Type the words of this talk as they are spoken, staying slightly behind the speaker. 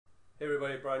Hey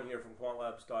everybody, Brian here from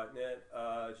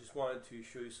quantlabs.net. Just wanted to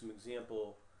show you some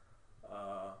example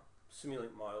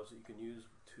Simulink models that you can use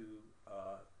to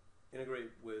integrate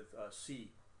with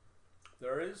C.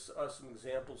 There is some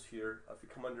examples here. If you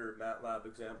come under MATLAB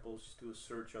examples, just do a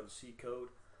search on C code.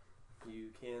 You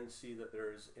can see that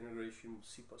there is integration with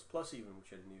C++ even,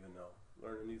 which I didn't even know.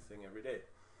 Learn a new thing every day.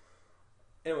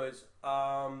 Anyways,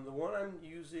 the one I'm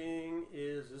using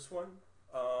is this one.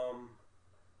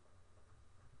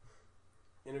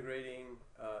 Integrating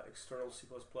external C++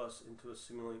 into a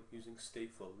Simulink using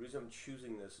stateflow. The reason I'm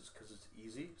choosing this is because it's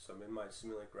easy. So I'm in my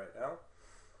Simulink right now.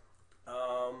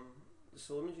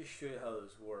 So let me just show you how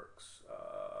this works.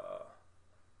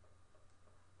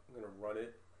 I'm going to run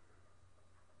it.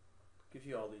 Gives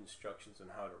you all the instructions on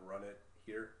how to run it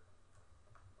here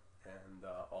and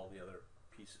all the other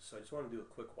pieces. So I just want to do a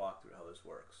quick walkthrough how this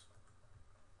works.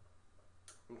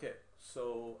 Okay,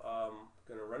 so I'm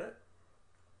going to run it.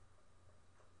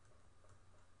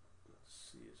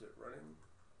 See, is it running?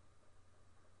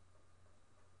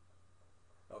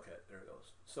 Okay, there it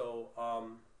goes. So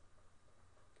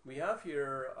we have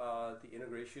here the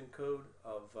integration code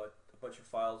of a bunch of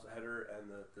files, the header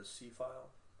and the C file.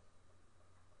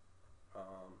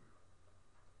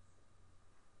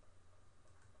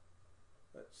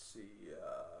 Let's see.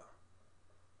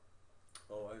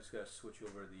 I just got to switch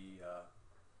over the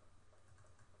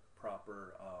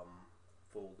proper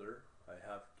folder. I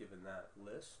have given that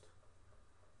list.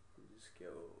 Just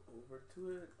go over to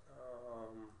it.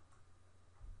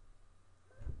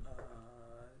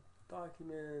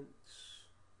 Documents,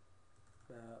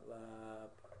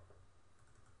 MATLAB,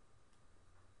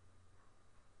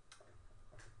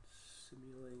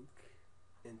 Simulink,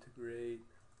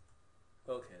 integrate.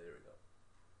 Okay, there we go.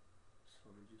 So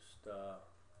let me just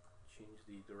change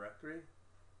the directory.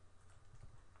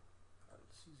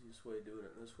 It's the easiest way of doing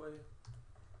it this way.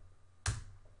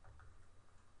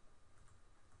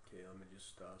 Okay, let me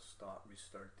just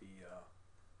restart the,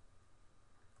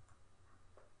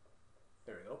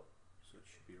 there we go. So it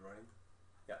should be running.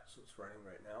 Yeah, so it's running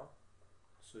right now.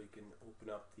 So you can open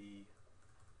up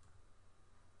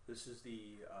this is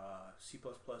the C++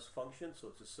 function, so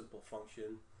it's a simple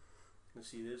function. You can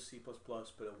see it is C++, but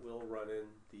it will run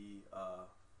in the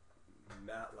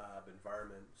MATLAB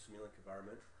environment, Simulink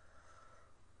environment.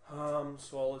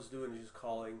 So all it's doing is just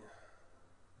calling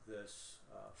this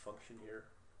function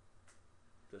here.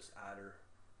 This adder,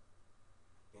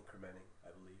 incrementing,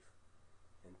 I believe,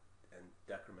 and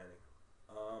decrementing.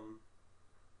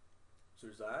 So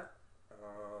there's that.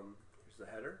 Here's the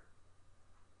header.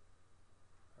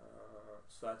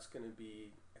 So that's going to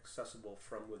be accessible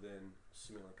from within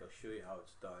Simulink. I'll show you how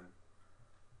it's done.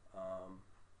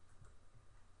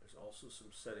 There's also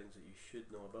some settings that you should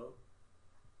know about.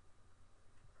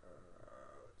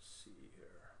 Let's see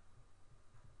here.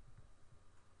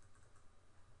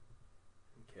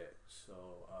 Okay, so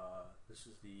this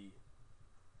is the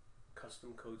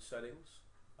custom code settings.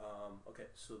 Okay,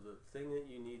 so the thing that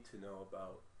you need to know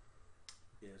about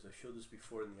is, I showed this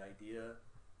before in the idea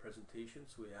presentation.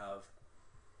 So we have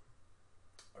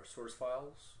our source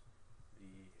files,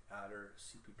 the adder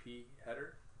CPP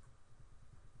header,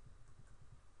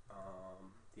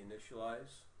 the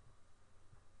initialize,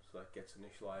 so that gets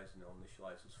initialized and it'll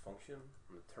initialize this function,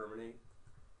 and the terminate,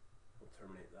 we'll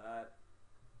terminate that.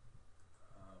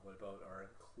 What about our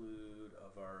include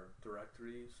of our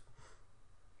directories?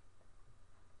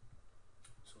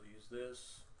 So we'll use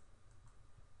this,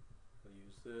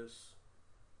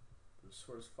 the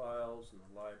source files and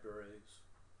the libraries.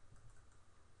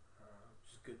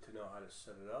 It's good to know how to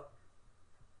set it up.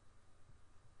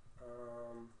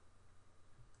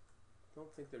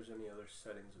 Don't think there's any other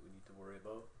settings that we need to worry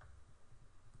about.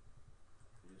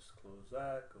 You just close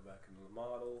that, go back into the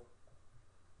model.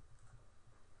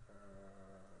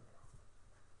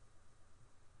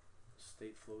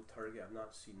 Stateflow target, I've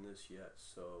not seen this yet,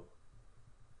 so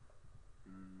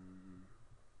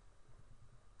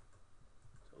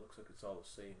so it looks like it's all the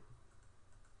same.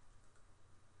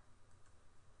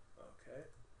 Okay,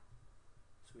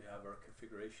 so we have our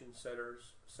configuration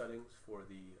settings for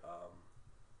the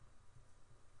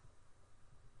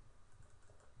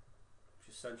which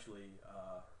essentially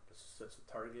this sets a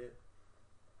target.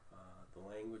 The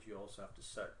language, you also have to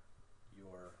set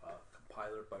your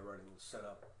compiler by running the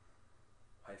setup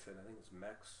hyphen, I think it's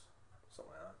mex,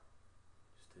 something like that,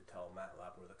 just to tell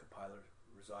MATLAB where the compiler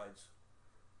resides.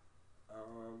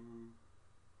 And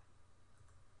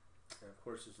of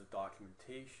course there's a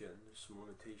documentation, there's some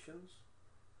limitations.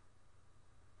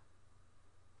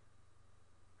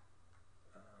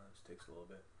 This takes a little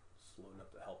bit, it's loading up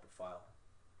the helper file.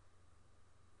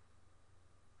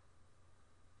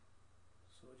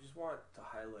 just want to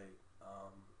highlight,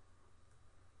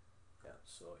 yeah,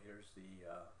 so here's the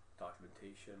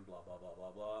documentation, blah, blah, blah,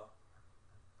 blah, blah,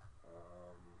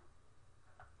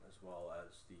 as well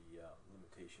as the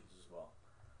limitations as well.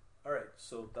 Alright,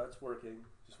 so that's working.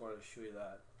 Just wanted to show you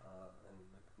that. And the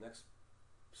next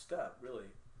step really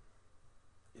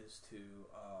is to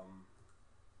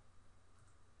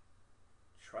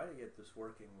try to get this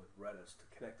working with Redis, to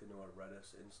connect into a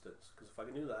Redis instance, because if I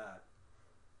can do that,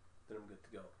 then I'm good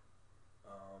to go.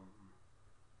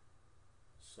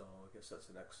 So I guess that's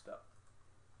the next step.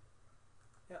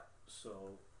 Yeah,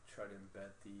 so try to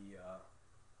embed the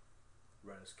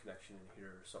Redis connection in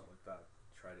here or something like that.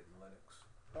 Tried it in Linux.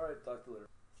 Alright, talk to you later.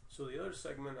 So the other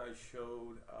segment I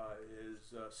showed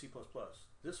is C++.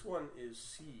 This one is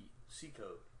C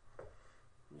code.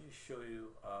 Let me just show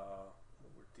you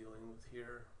what we're dealing with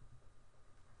here.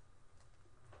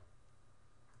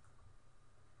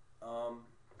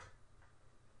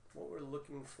 What we're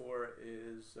looking for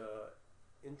is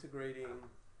integrating.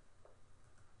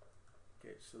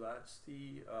 Okay, so that's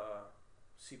the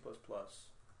C++.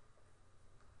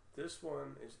 This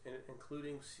one is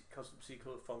including custom C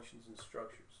code functions and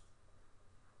structures.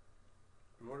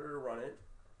 In order to run it,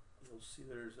 you'll see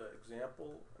there's an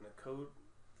example and a code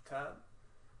tab.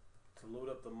 To load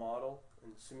up the model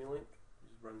in Simulink, you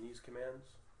just run these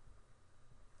commands.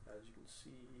 As you can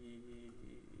see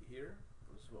here,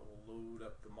 this is what will load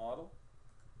up the model.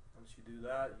 Once you do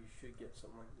that, you should get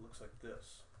something that looks like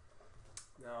this.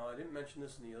 Now, I didn't mention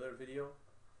this in the other video.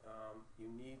 You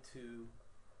need to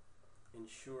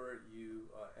ensure you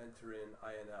enter in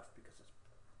INF because it's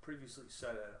previously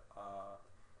set at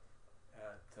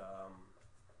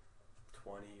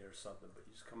 20 or something, but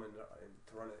you just come in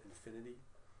to run it infinity.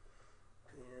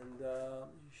 And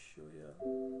let me show you.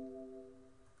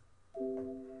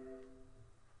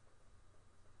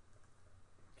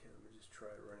 Okay, let me just try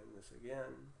running this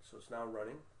again. So it's now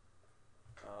running.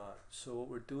 So what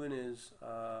we're doing is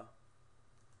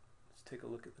let's take a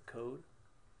look at the code.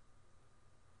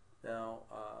 Now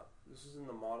this is in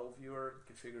the model viewer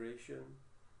configuration.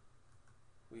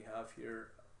 We have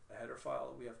here a header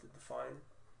file that we have to define.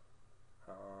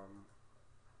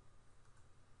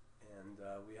 And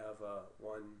we have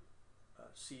one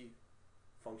C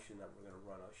function that we're going to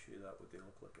run. I'll show you that what they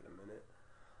look like in a minute.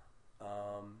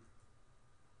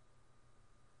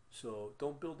 So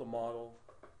don't build a model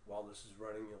while this is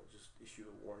running. It'll just issue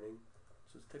a warning.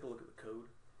 So let's take a look at the code.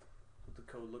 What the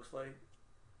code looks like.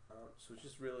 So it's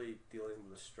just really dealing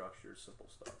with the structure, simple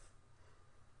stuff.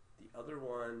 The other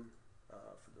one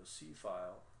for the C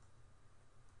file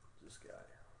is this guy.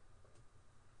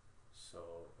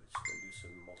 So it's going to do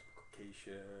some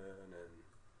multiplication, and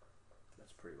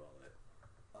that's pretty well it.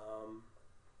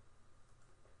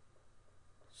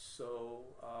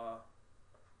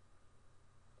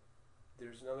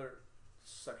 There's another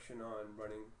section on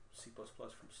running C++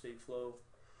 from Stateflow.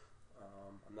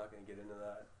 I'm not going to get into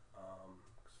that.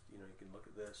 You know, you can look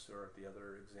at this or at the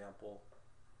other example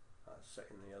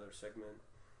in the other segment,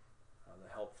 the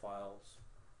help files.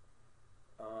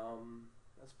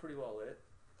 That's pretty well it.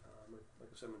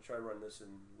 Like I said, I'm going to try to run this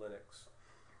in Linux.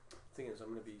 The thing is, I'm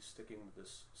going to be sticking with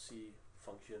this C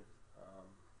function.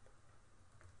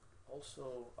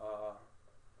 Also,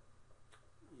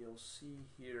 you'll see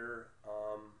here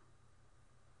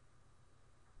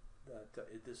that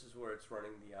this is where it's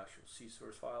running the actual C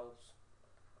source files.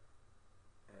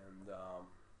 And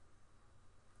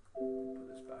put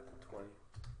this back to 20.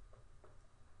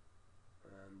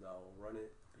 And I'll run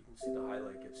it. You can see the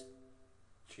highlight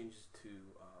changes to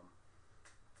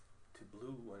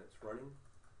blue when it's running.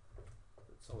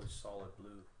 It's always solid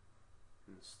blue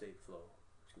in the Stateflow.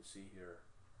 As you can see here,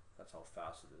 that's how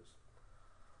fast it is.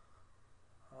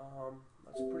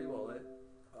 That's pretty well it.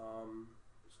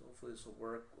 So hopefully this will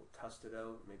work. We'll test it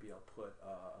out. Maybe I'll put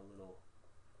a little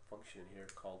function here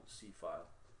called the C file.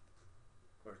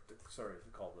 Or sorry, it's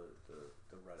called the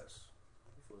Redis.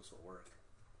 Hopefully this will work.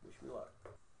 Wish me luck.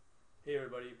 Hey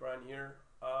everybody, Brian here.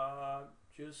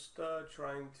 Just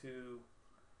trying to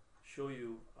show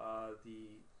you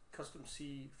the custom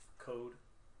C code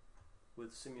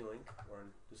with Simulink, or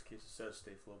in this case it says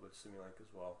Stateflow, but Simulink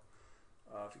as well.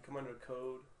 If you come under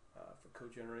code, for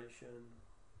code generation,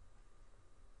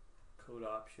 code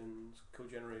options, code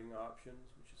generating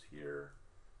options, which is here,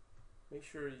 make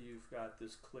sure you've got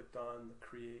this clicked on, the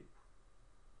create.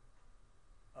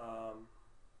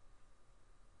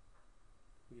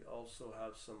 We also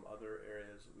have some other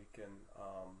areas that we can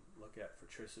look at for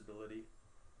traceability.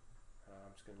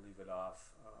 I'm just going to leave it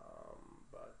off,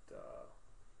 but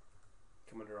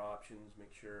come under options,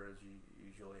 make sure as you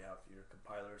usually have your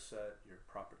compiler set, your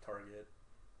proper target,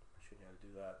 which showing you how to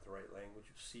do that. The right language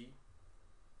of C,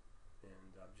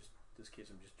 and just in this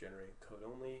case I'm just generating code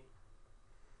only.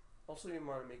 Also, you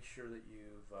want to make sure that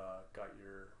you've got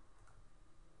your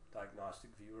diagnostic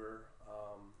viewer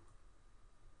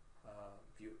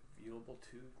viewable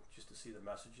too, just to see the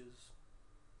messages.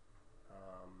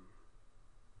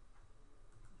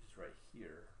 Just right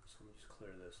here. So let me just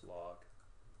clear this log.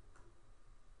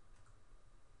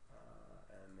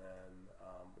 And then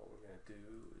what we're going to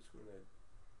do is we're going to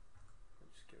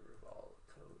just get rid of all the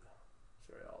code.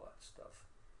 Sorry, all that stuff.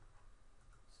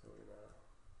 So we're going to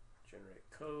generate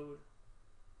code.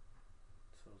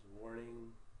 So it's a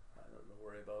warning. Nothing to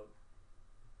worry about.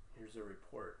 Here's a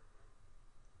report.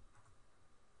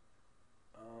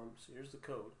 So here's the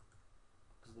code.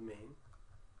 This is the main.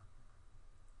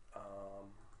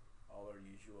 All our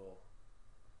usual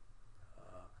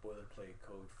boilerplate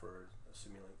code for a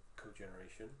Simulink code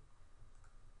generation.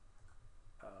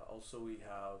 Also, we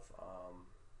have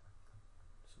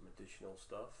some additional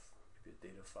stuff. Maybe a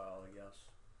data file, I guess.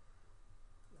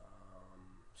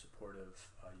 Supportive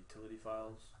utility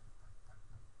files.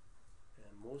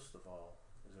 And most of all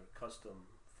is a custom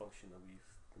function that we've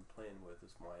been playing with.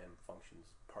 This MyM functions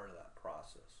part of that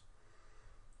process.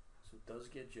 So it does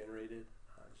get generated.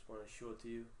 I just want to show it to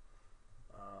you.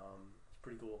 It's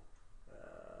pretty cool.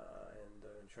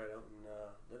 And try it out in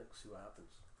Linux, see what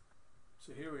happens.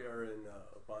 So here we are in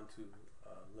Ubuntu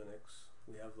Linux.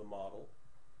 We have the model,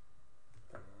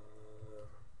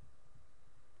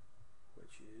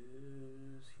 which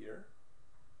is here.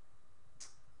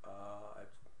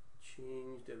 I've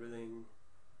changed everything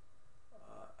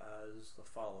as the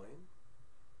following.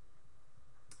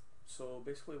 So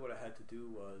basically what I had to do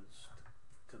was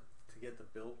to get the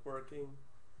build working,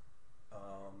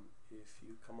 if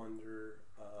you come under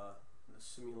the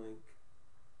Simulink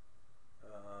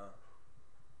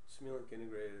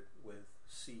integrated with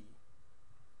C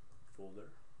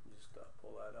folder, just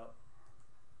pull that up.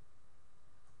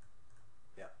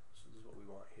 Yeah, so this is what we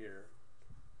want here.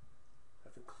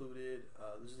 I've included,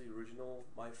 this is the original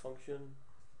my function.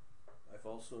 I've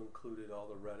also included all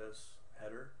the Redis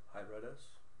header, hi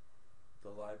Redis, the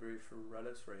library for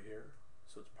Redis right here.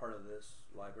 So it's part of this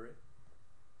library.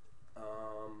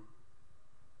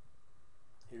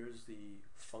 Here's the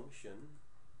function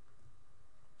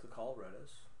to call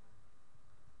Redis.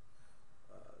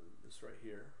 This right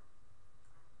here.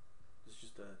 This is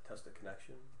just to test a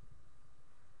connection.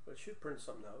 But it should print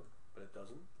something out, but it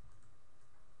doesn't.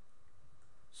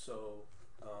 So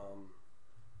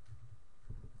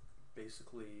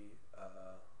basically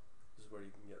this is where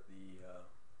you can get the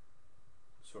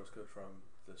source code from,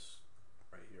 this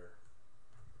right here.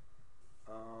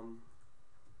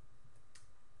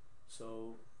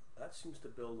 So that seems to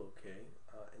build okay.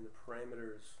 And the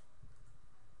parameters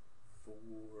for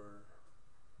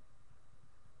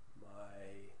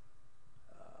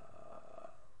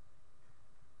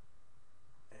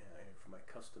my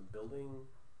custom building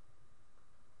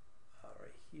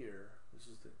right here, this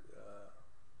is the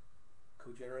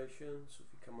code generation. So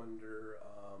if you come under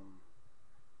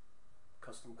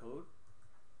custom code,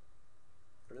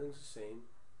 everything's the same.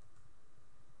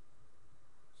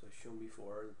 So I've shown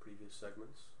before in the previous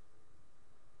segments.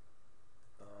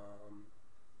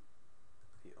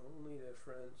 The only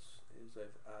difference is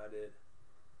I've added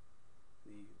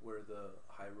where the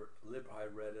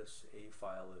lib-hi-redis a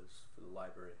file is for the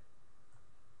library.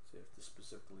 So you have to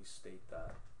specifically state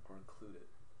that or include it.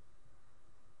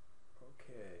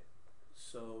 Okay,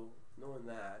 so knowing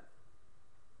that,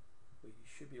 we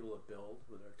should be able to build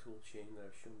with our tool chain that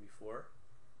I've shown before.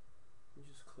 Let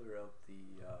me just clear out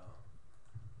the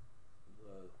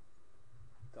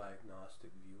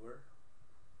diagnostic viewer.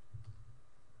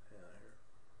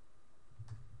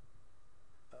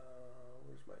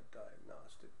 Where's my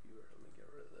diagnostic viewer? Let me get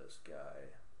rid of this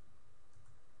guy.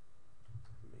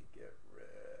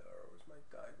 Where's my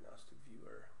diagnostic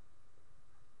viewer?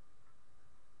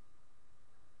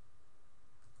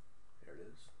 There it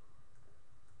is.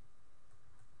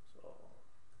 So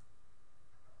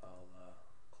I'll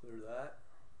clear that.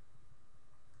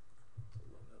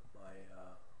 Load up my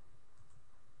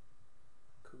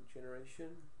code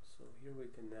generation. So here we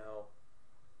can now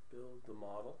build the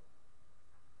model.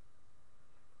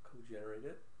 Code generate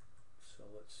it. So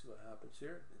let's see what happens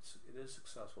here. It is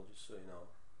successful, just so you know.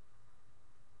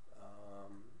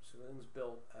 So everything's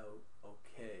built out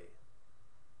okay.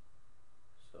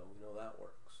 So we know that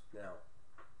works. Now,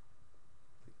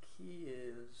 the key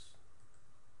is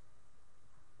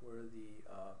where the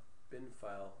bin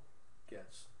file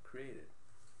gets created.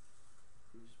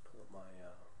 Let me just pull up my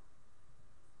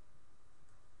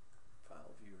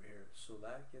file viewer here. So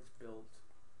that gets built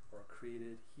or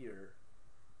created here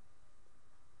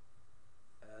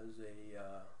as a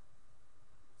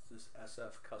this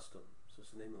SF custom. So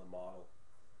it's the name of the model,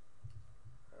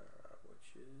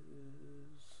 which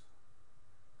is,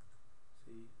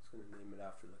 see, it's going to name it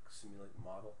after the Simulink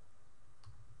model.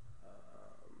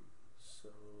 So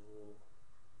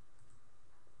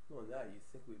knowing that, you'd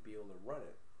think we'd be able to run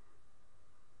it.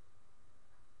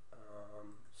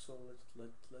 So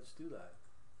let's do that.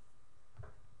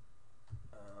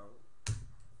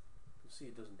 You see,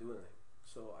 it doesn't do anything.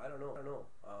 So I don't know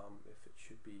if it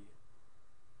should be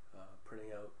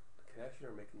printing out the connection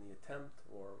or making the attempt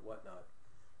or whatnot.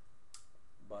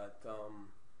 But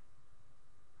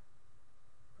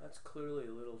that's clearly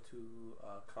a little too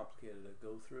complicated to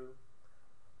go through.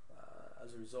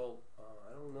 As a result,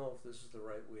 I don't know if this is the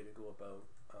right way to go about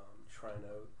trying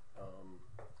out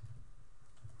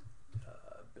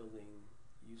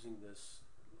using this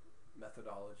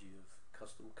methodology of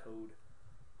custom code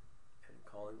and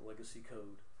calling legacy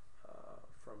code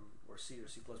from, or C or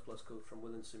C++ code from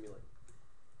within Simulink.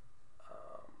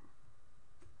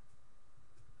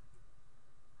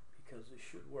 Because it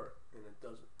should work, and it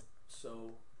doesn't.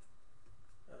 So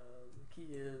the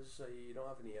key is you don't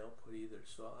have any output either,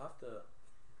 so I'll have to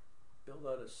build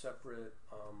out a separate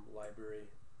library,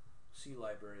 C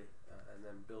library, and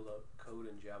then build out code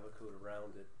and Java code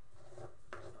around it,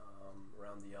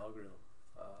 around the algorithm.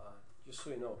 Just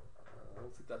so you know, I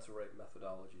don't think that's the right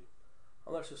methodology.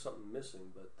 Unless there's something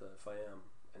missing, but if I am,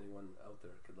 anyone out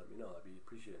there could let me know. That'd be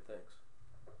appreciated. Thanks.